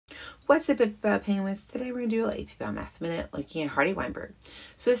What's up, penguins? Today we're going to do a little AP Math Minute looking at Hardy-Weinberg.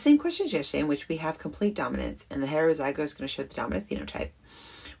 So the same question as yesterday, in which we have complete dominance and the heterozygote is going to show the dominant phenotype.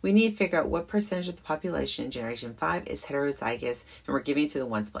 We need to figure out what percentage of the population in generation 5 is heterozygous, and we're giving it to the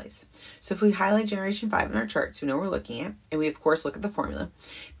ones place. So if we highlight generation 5 in our chart, so we know what we're looking at, and we of course look at the formula.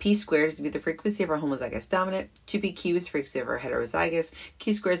 P squared is to be the frequency of our homozygous dominant, 2pq is the frequency of our heterozygous,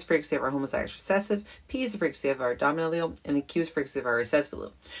 q squared is the frequency of our homozygous recessive, p is the frequency of our dominant allele, and the q is the frequency of our recessive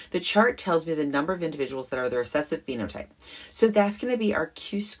allele. The chart tells me the number of individuals that are the recessive phenotype. So that's going to be our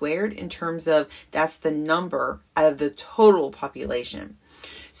q squared in terms of that's the number out of the total population.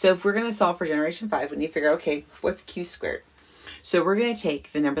 So if we're going to solve for generation 5, we need to figure out, okay, what's q squared? So we're going to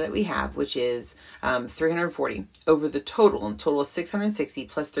take the number that we have, which is 340, over the total, and total is 660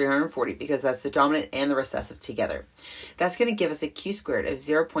 plus 340, because that's the dominant and the recessive together. That's going to give us a q squared of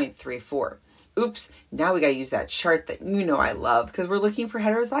 0.34. Oops, now we got to use that chart that you know I love, because we're looking for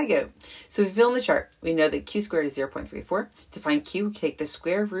heterozygote. So if we fill in the chart, we know that q squared is 0.34. To find q, we take the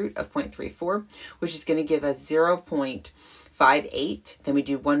square root of 0.34, which is going to give us 0.58. Then we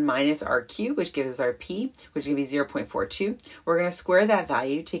do 1 minus our q, which gives us our p, which is going to be 0.42. We're going to square that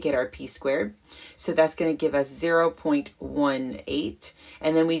value to get our p squared. So that's going to give us 0.18.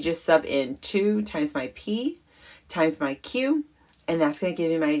 And then we just sub in 2 times my p times my q. And that's going to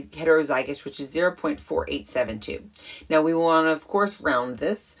give me my heterozygous, which is 0.4872. Now we want to, of course, round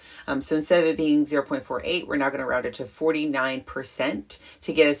this. So instead of it being 0.48, we're now going to round it to 49%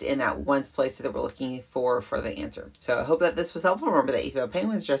 to get us in that ones place that we're looking for the answer. So I hope that this was helpful. Remember that AP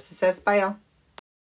Penguins, just as says, bye y'all.